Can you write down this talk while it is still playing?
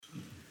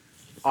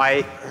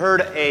I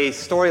heard a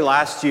story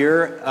last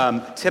year,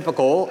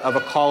 typical of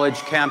a college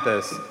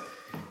campus.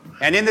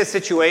 And in this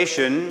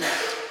situation,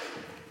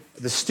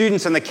 the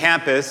students on the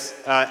campus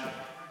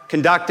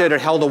conducted or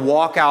held a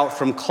walkout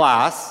from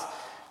class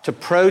to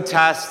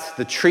protest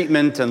the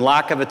treatment and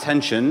lack of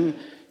attention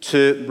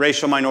to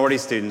racial minority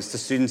students, to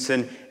students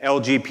in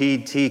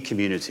LGBT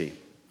community.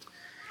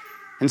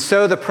 And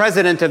so the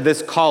president of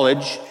this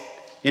college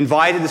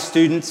invited the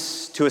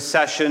students to a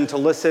session to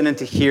listen and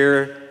to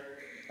hear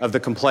of the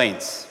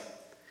complaints.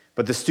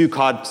 But the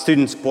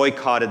students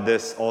boycotted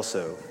this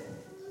also.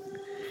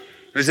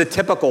 It was a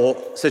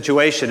typical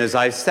situation, as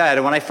I said,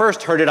 and when I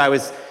first heard it, I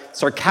was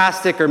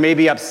sarcastic or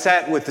maybe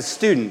upset with the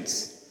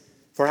students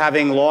for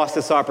having lost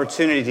this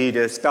opportunity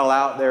to spell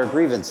out their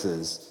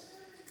grievances.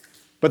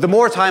 But the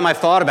more time I've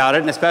thought about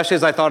it, and especially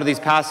as I thought of these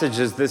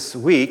passages this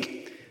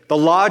week, the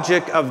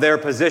logic of their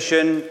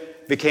position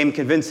became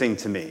convincing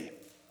to me.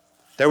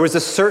 There was a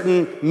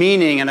certain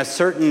meaning and a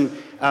certain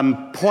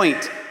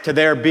point to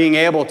their being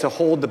able to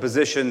hold the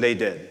position they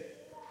did.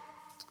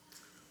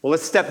 Well,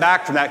 let's step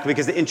back from that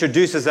because it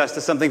introduces us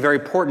to something very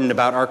important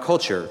about our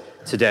culture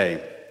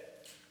today.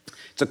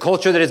 It's a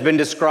culture that has been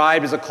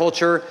described as a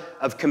culture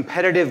of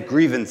competitive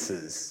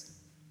grievances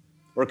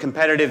or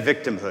competitive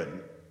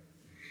victimhood.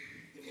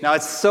 Now,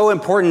 it's so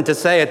important to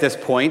say at this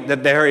point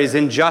that there is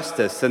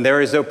injustice and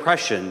there is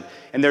oppression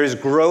and there is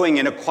growing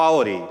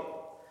inequality.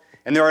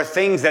 And there are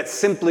things that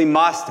simply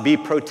must be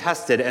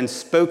protested and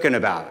spoken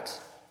about.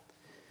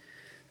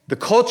 The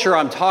culture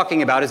I'm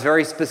talking about is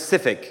very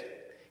specific.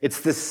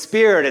 It's the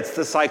spirit, it's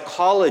the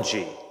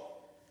psychology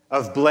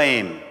of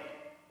blame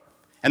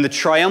and the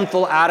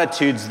triumphal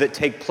attitudes that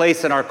take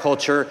place in our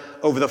culture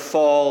over the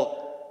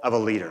fall of a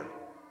leader.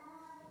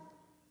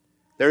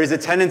 There is a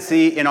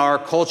tendency in our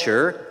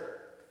culture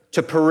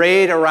to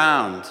parade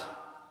around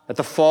at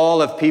the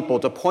fall of people,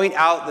 to point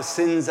out the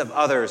sins of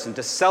others and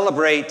to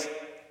celebrate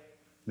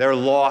their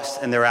loss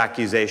and their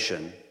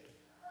accusation.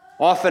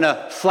 Often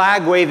a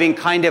flag-waving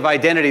kind of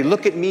identity.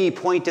 Look at me,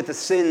 point at the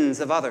sins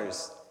of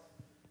others.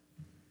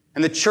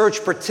 And the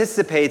church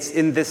participates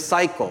in this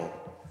cycle.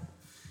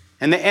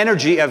 And the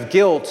energy of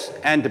guilt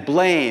and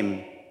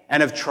blame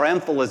and of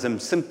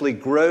triumphalism simply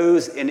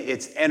grows in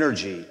its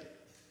energy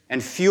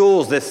and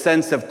fuels this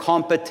sense of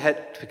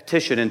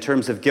competition in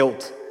terms of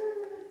guilt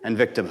and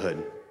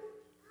victimhood.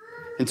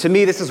 And to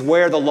me, this is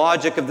where the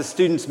logic of the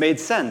students made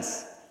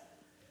sense.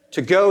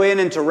 To go in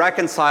and to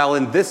reconcile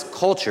in this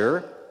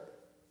culture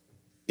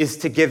is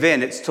to give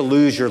in. It's to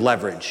lose your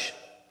leverage.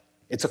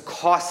 It's a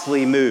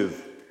costly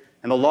move.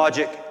 And the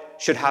logic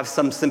should have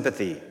some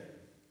sympathy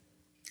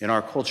in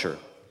our culture.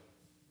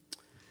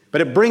 But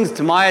it brings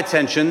to my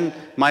attention,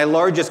 my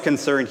largest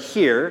concern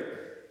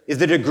here is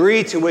the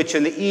degree to which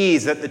and the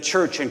ease that the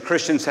church and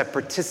Christians have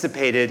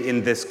participated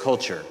in this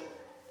culture.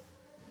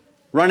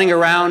 Running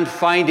around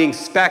finding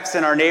specks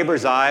in our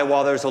neighbor's eye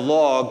while there's a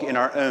log in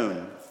our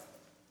own.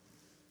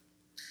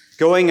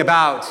 Going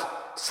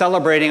about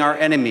celebrating our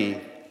enemy.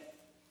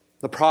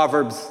 The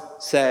Proverbs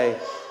say,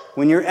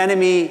 when your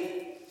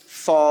enemy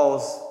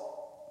falls,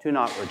 do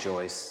not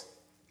rejoice.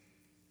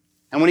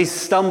 And when he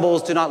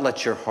stumbles, do not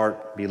let your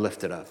heart be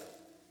lifted up.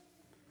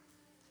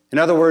 In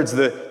other words,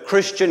 the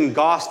Christian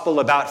gospel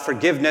about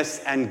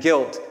forgiveness and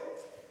guilt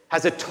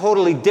has a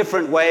totally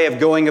different way of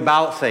going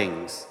about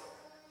things.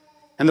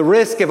 And the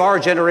risk of our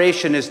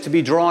generation is to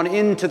be drawn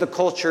into the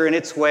culture in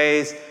its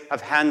ways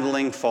of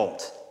handling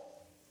fault.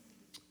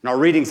 And our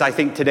readings, I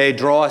think, today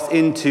draw us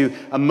into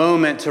a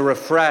moment to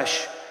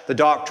refresh the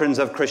doctrines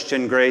of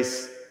Christian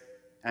grace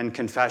and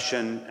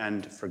confession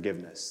and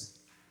forgiveness.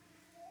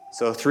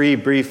 So 3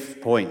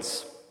 brief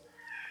points.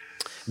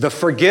 The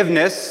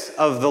forgiveness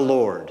of the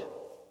Lord.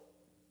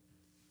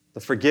 The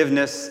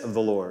forgiveness of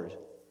the Lord.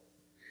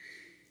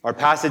 Our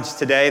passage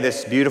today,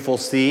 this beautiful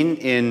scene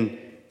in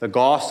the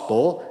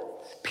gospel,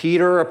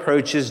 Peter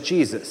approaches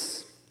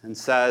Jesus and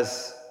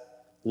says,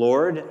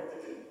 Lord,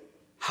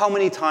 how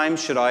many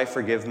times should I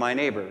forgive my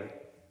neighbor?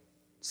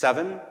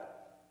 7?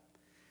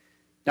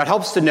 Now it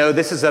helps to know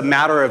this is a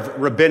matter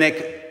of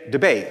rabbinic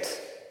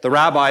debate. The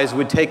rabbis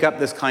would take up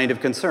this kind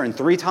of concern.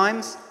 3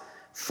 times?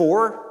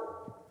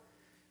 4?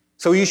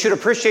 So you should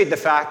appreciate the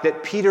fact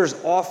that Peter's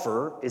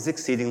offer is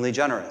exceedingly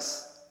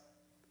generous.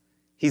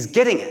 He's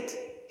getting it.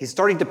 He's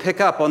starting to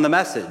pick up on the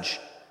message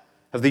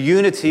of the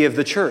unity of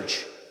the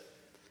church.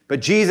 But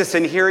Jesus,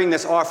 in hearing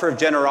this offer of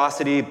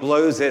generosity,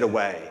 blows it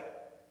away.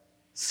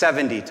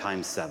 70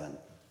 times 7,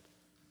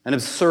 an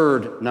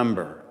absurd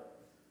number.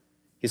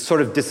 He's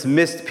sort of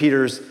dismissed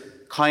Peter's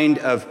kind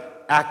of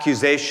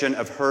accusation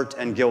of hurt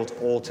and guilt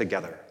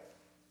altogether.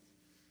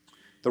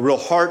 The real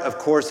heart, of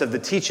course, of the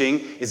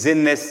teaching is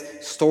in this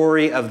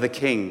story of the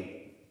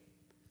king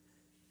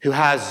who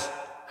has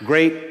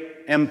great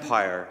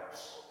empire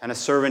and a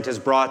servant is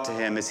brought to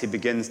him as he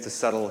begins to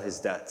settle his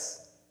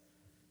debts.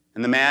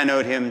 And the man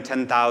owed him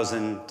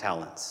 10,000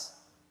 talents.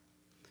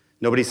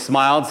 Nobody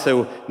smiled,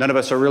 so none of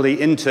us are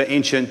really into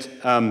ancient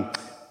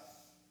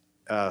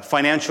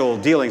financial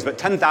dealings, but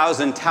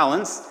 10,000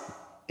 talents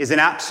is an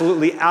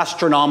absolutely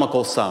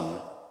astronomical sum.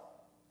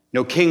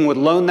 No king would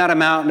loan that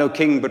amount. No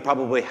king would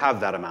probably have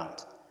that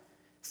amount.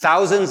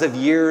 Thousands of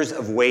years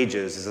of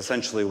wages is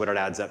essentially what it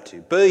adds up to.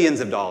 Billions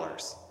of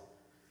dollars.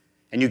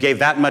 And you gave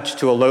that much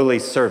to a lowly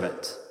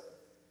servant.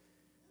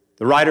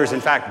 The writers,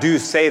 in fact, do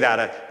say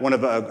that.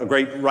 A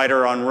great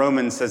writer on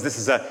Romans says this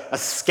is a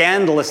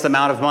scandalous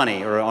amount of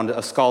money, or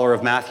a scholar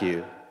of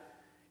Matthew.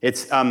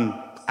 It's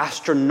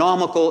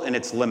astronomical in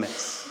its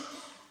limits.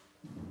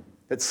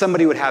 That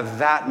somebody would have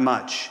that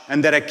much,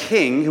 and that a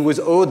king who was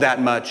owed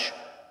that much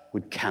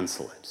would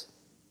cancel it.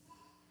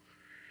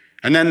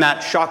 And then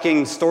that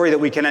shocking story that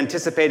we can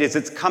anticipate is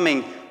it's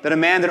coming, that a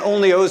man that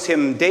only owes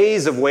him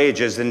days of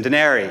wages in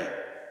denarii,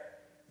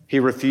 he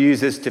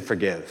refuses to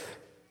forgive.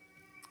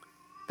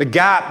 The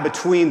gap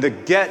between the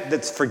debt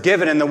that's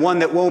forgiven and the one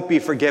that won't be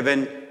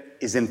forgiven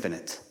is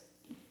infinite.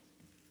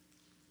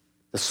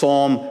 The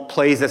psalm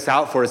plays this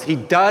out for us. He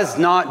does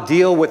not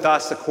deal with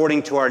us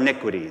according to our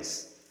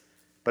iniquities,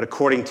 but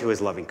according to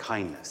his loving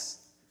kindness.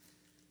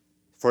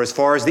 For as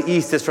far as the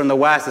east is from the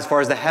west, as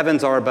far as the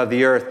heavens are above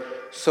the earth,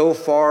 so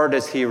far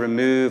does he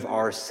remove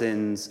our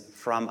sins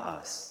from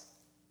us.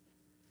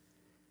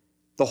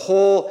 The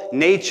whole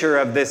nature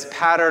of this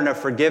pattern of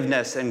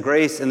forgiveness and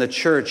grace in the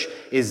church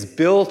is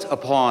built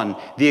upon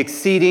the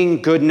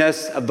exceeding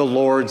goodness of the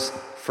Lord's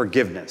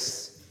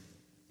forgiveness.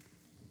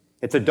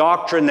 It's a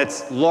doctrine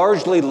that's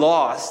largely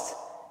lost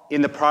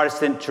in the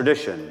Protestant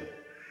tradition.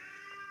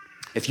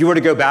 If you were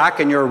to go back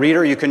and you're a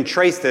reader, you can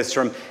trace this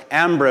from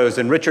Ambrose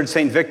and Richard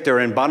St. Victor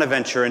and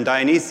Bonaventure and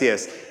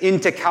Dionysius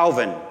into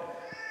Calvin,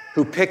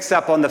 who picks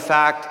up on the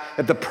fact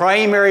that the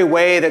primary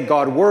way that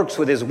God works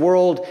with his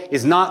world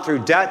is not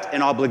through debt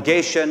and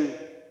obligation,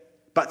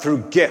 but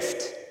through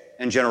gift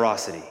and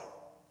generosity.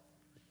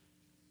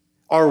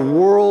 Our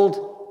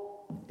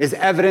world is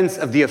evidence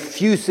of the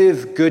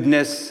effusive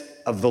goodness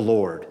of the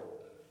Lord.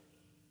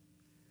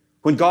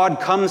 When God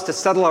comes to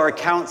settle our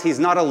accounts, he's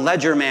not a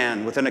ledger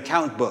man with an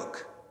account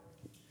book.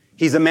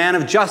 He's a man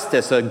of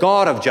justice, a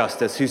God of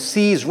justice who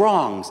sees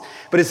wrongs.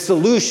 But his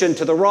solution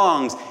to the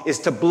wrongs is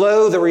to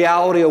blow the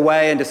reality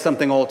away into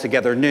something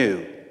altogether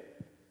new.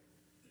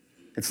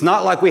 It's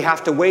not like we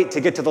have to wait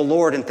to get to the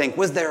Lord and think,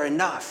 was there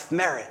enough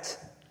merit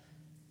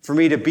for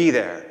me to be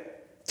there?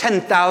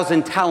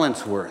 10,000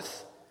 talents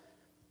worth.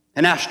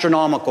 An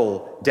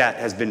astronomical debt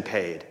has been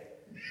paid.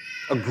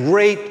 A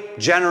great,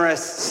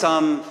 generous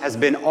sum has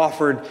been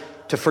offered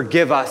to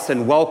forgive us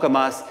and welcome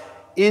us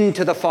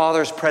into the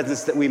Father's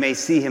presence that we may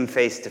see him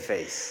face to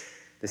face.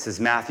 This is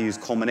Matthew's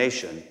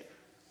culmination.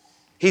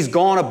 He's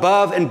gone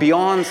above and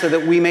beyond so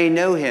that we may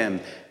know him.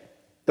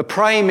 The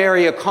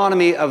primary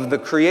economy of the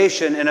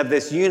creation and of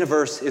this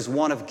universe is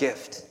one of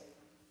gift.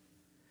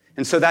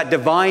 And so that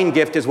divine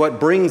gift is what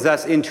brings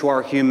us into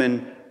our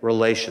human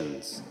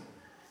relations.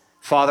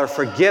 Father,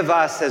 forgive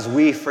us as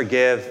we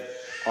forgive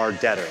our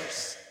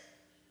debtors.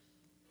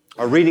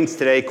 Our readings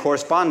today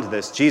correspond to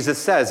this. Jesus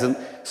says, and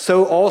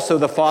so also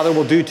the Father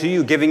will do to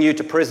you, giving you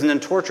to prison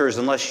and tortures,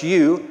 unless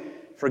you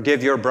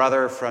forgive your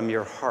brother from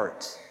your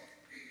heart.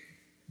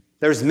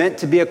 There's meant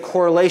to be a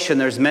correlation.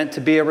 There's meant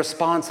to be a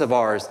response of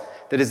ours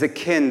that is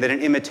akin, that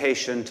an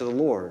imitation to the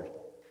Lord.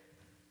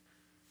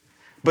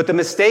 But the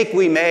mistake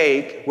we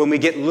make when we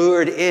get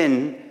lured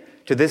in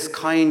to this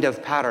kind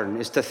of pattern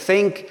is to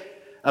think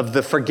of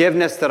the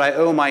forgiveness that I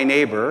owe my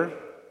neighbor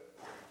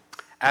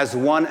as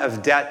one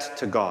of debt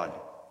to God.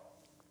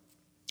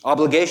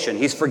 Obligation.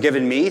 He's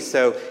forgiven me,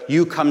 so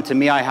you come to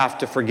me, I have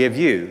to forgive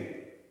you.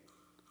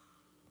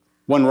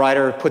 One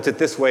writer puts it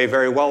this way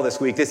very well this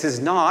week. This is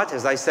not,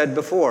 as I said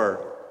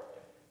before,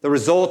 the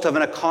result of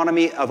an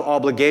economy of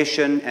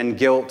obligation and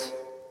guilt,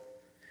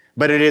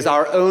 but it is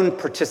our own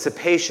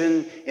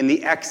participation in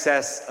the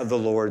excess of the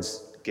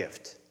Lord's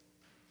gift.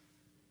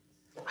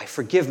 I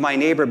forgive my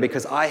neighbor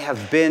because I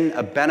have been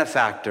a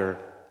benefactor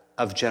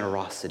of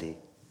generosity.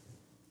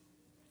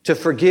 To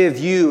forgive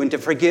you and to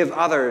forgive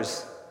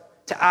others,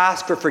 to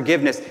ask for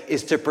forgiveness,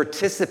 is to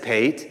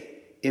participate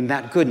in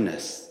that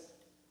goodness.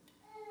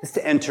 It's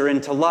to enter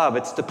into love.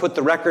 It's to put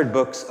the record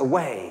books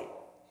away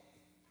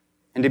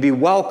and to be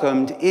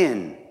welcomed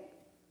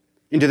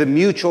into the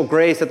mutual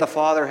grace that the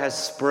Father has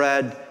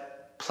spread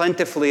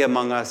plentifully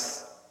among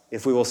us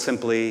if we will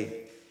simply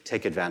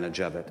take advantage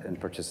of it and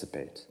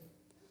participate.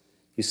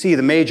 You see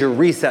the major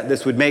reset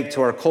this would make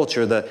to our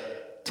culture, the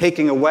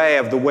taking away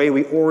of the way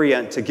we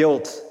orient to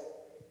guilt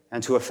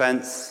and to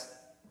offense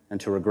and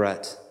to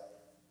regret,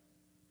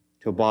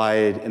 to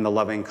abide in the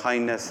loving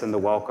kindness and the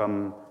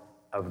welcome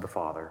of the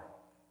Father.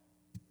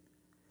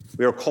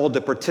 We are called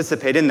to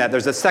participate in that.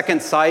 There's a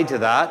second side to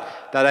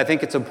that I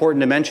think it's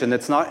important to mention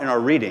that's not in our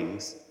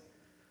readings,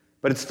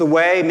 but it's the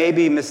way,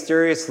 maybe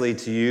mysteriously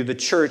to you, the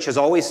church has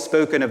always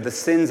spoken of the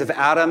sins of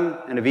Adam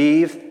and of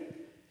Eve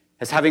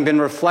as having been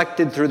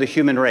reflected through the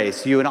human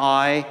race. You and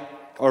I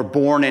are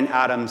born in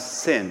Adam's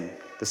sin,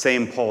 the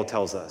same Paul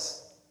tells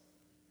us.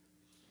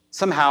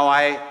 Somehow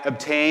I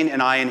obtain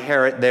and I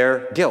inherit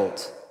their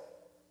guilt,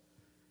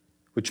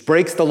 which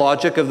breaks the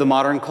logic of the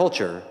modern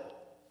culture.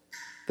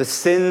 The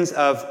sins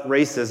of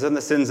racism,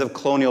 the sins of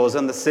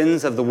colonialism, the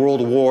sins of the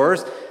world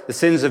wars, the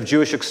sins of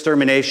Jewish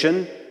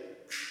extermination,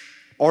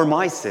 are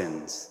my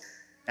sins,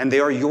 and they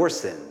are your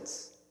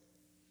sins.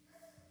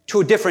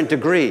 To a different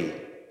degree,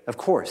 of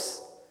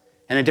course,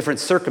 and in different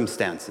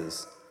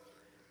circumstances.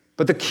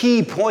 But the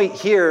key point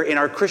here in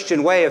our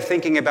Christian way of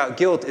thinking about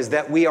guilt is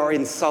that we are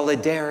in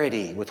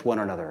solidarity with one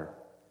another.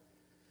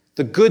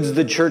 The goods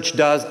the church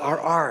does are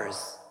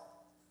ours,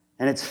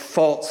 and its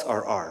faults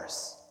are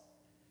ours.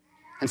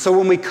 And so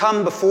when we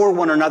come before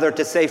one another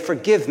to say,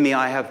 "Forgive me,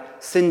 I have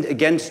sinned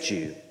against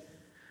you,"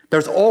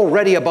 there's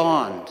already a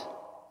bond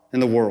in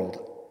the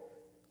world.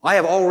 I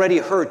have already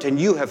hurt, and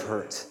you have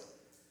hurt.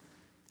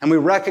 And we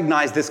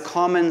recognize this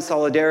common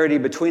solidarity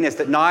between us,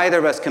 that neither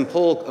of us can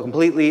pull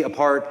completely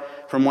apart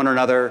from one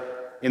another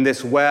in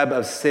this web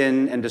of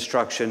sin and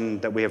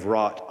destruction that we have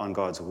wrought on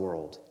God's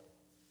world.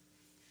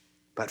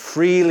 But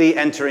freely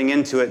entering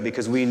into it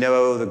because we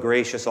know the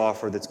gracious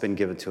offer that's been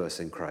given to us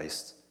in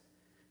Christ,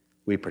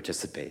 we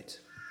participate.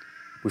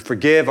 We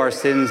forgive our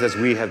sins as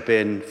we have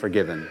been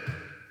forgiven,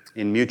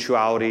 in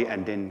mutuality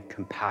and in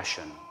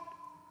compassion.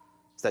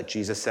 It's that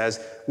Jesus says,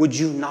 "Would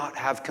you not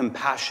have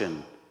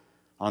compassion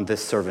on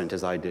this servant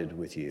as I did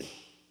with you?"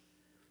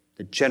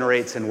 It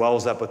generates and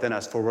wells up within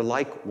us, for we're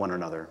like one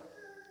another.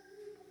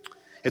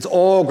 It's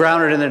all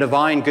grounded in the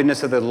divine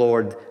goodness of the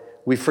Lord.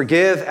 We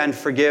forgive and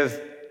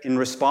forgive in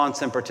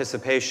response and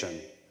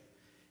participation.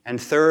 And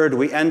third,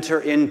 we enter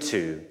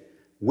into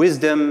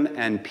wisdom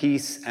and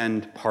peace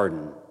and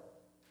pardon.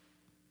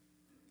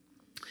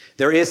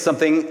 There is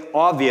something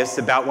obvious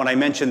about when I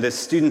mentioned this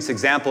student's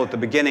example at the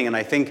beginning, and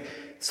I think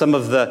some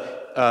of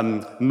the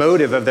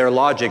motive of their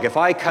logic. If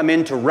I come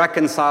in to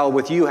reconcile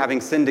with you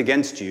having sinned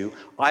against you,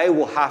 I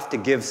will have to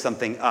give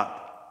something up.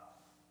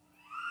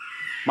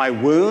 My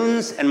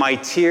wounds and my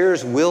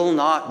tears will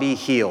not be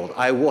healed.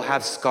 I will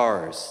have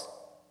scars.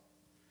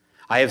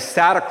 I have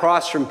sat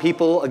across from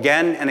people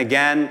again and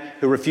again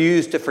who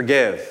refuse to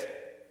forgive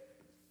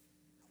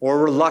or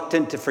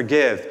reluctant to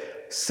forgive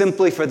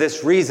simply for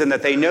this reason,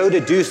 that they know to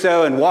do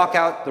so and walk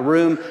out the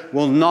room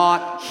will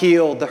not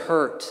heal the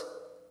hurt.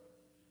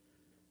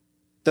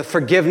 The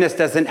forgiveness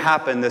doesn't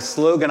happen. The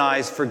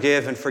sloganized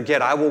forgive and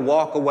forget. I will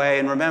walk away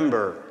and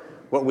remember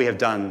what we have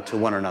done to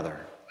one another.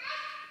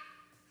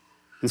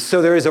 And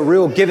so there is a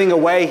real giving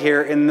away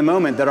here in the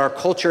moment that our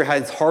culture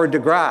has hard to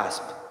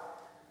grasp.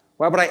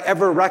 Why would I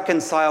ever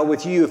reconcile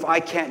with you if I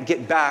can't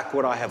get back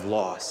what I have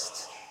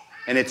lost?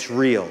 And it's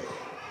real.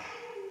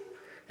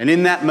 And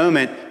in that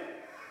moment,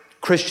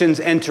 Christians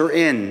enter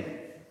in.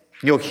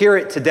 You'll hear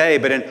it today,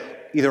 but in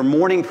either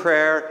morning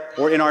prayer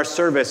or in our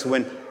service,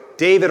 when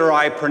David or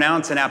I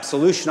pronounce an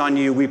absolution on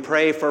you, we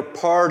pray for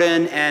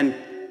pardon and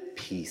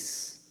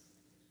peace,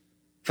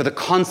 for the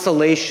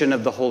consolation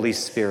of the Holy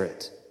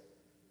Spirit.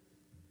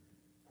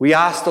 We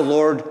ask the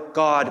Lord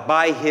God,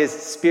 by his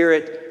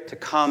Spirit, to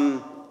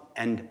come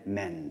and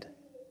mend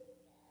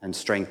and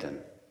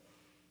strengthen.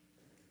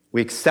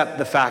 We accept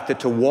the fact that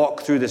to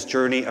walk through this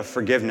journey of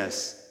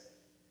forgiveness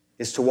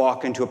is to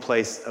walk into a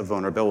place of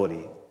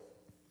vulnerability.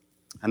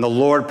 And the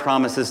Lord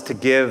promises to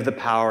give the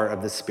power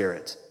of the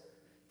Spirit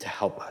to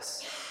help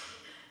us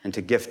and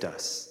to gift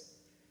us,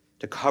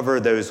 to cover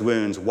those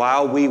wounds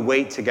while we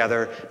wait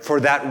together for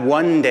that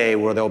one day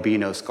where there'll be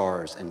no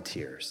scars and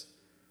tears.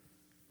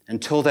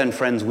 Until then,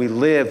 friends, we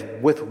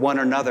live with one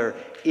another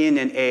in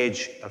an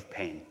age of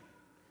pain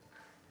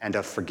and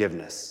of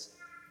forgiveness.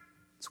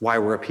 It's why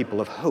we're a people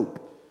of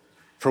hope,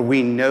 for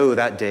we know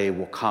that day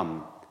will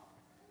come,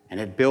 and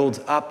it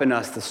builds up in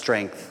us the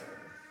strength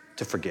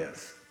to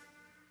forgive.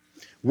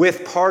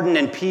 With pardon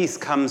and peace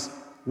comes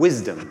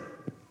wisdom.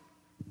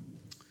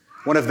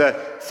 One of the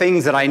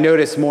things that I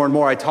notice more and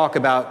more, I talk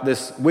about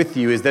this with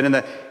you, is that in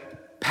the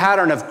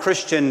pattern of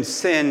Christian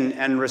sin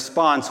and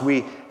response,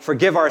 we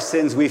forgive our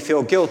sins, we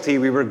feel guilty,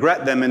 we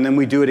regret them, and then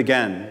we do it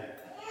again.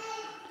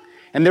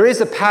 And there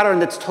is a pattern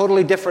that's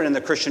totally different in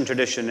the Christian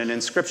tradition and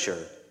in Scripture.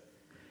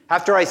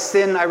 After I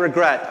sin, I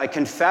regret, I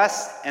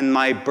confess, and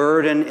my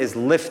burden is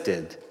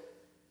lifted,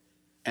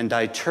 and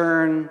I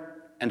turn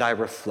and I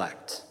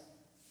reflect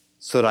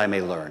so that I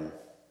may learn.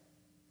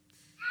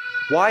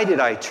 Why did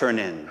I turn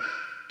in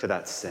to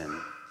that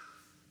sin?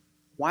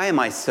 Why am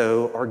I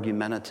so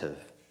argumentative?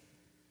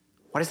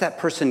 Why does that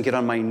person get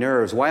on my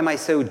nerves? Why am I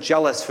so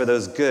jealous for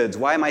those goods?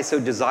 Why am I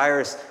so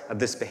desirous of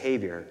this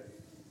behavior?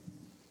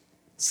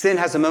 Sin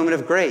has a moment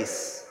of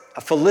grace,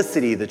 a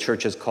felicity, the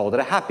church has called it,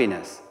 a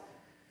happiness.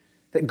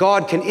 That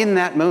God can, in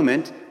that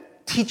moment,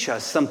 teach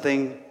us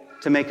something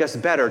to make us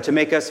better, to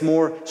make us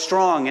more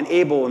strong and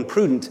able and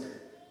prudent,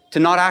 to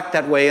not act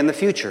that way in the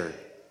future.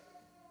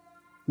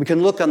 We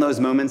can look on those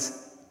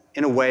moments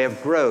in a way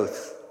of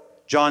growth.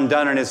 John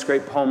Donne, in his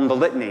great poem, The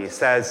Litany,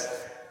 says,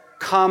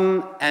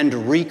 "Come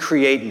and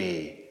recreate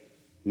me,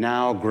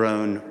 now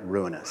grown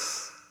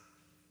ruinous."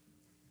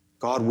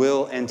 God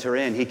will enter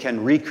in. He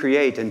can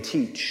recreate and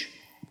teach.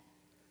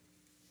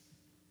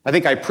 I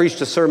think I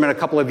preached a sermon a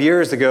couple of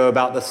years ago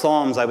about the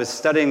Psalms. I was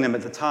studying them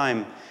at the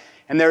time.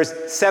 And there's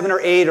 7 or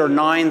 8 or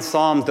 9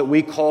 Psalms that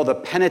we call the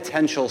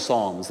penitential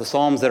Psalms, the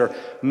Psalms that are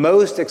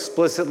most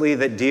explicitly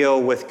that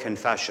deal with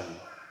confession.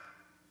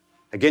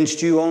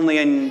 Against you only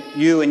and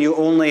you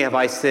only have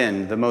I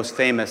sinned, the most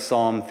famous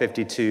Psalm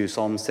 52,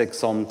 Psalm 6,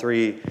 Psalm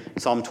 3,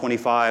 Psalm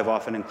 25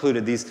 often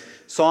included. These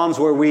psalms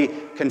where we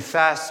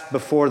confess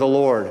before the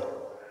Lord.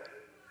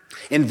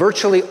 In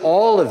virtually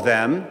all of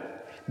them,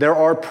 there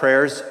are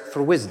prayers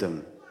for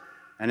wisdom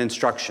and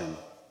instruction.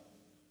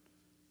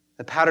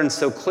 The pattern's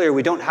so clear,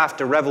 we don't have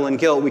to revel in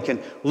guilt. We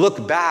can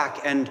look back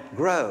and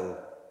grow.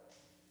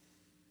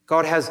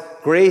 God has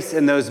grace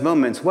in those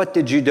moments. What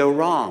did you do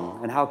wrong,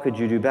 and how could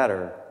you do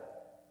better?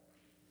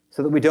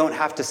 So that we don't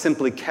have to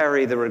simply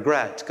carry the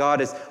regret. God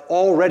has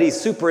already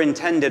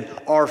superintended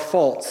our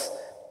faults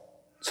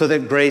so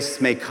that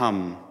grace may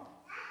come.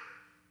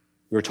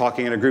 We were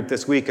talking in a group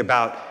this week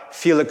about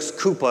Felix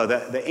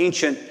Coupa, the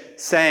ancient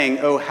saying,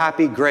 "Oh,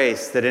 happy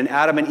grace," that in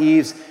Adam and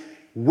Eve's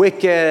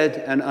wicked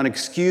and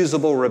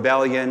unexcusable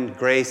rebellion,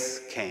 grace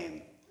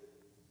came.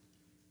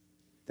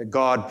 That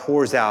God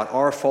pours out.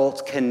 Our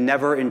faults can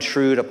never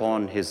intrude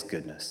upon his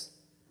goodness.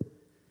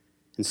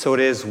 And so it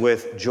is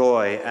with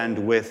joy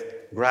and with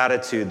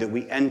gratitude that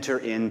we enter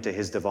into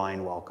his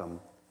divine welcome,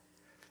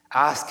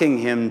 asking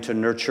him to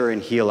nurture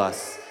and heal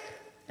us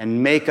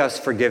and make us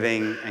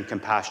forgiving and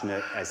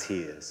compassionate as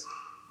he is.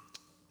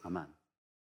 Amen.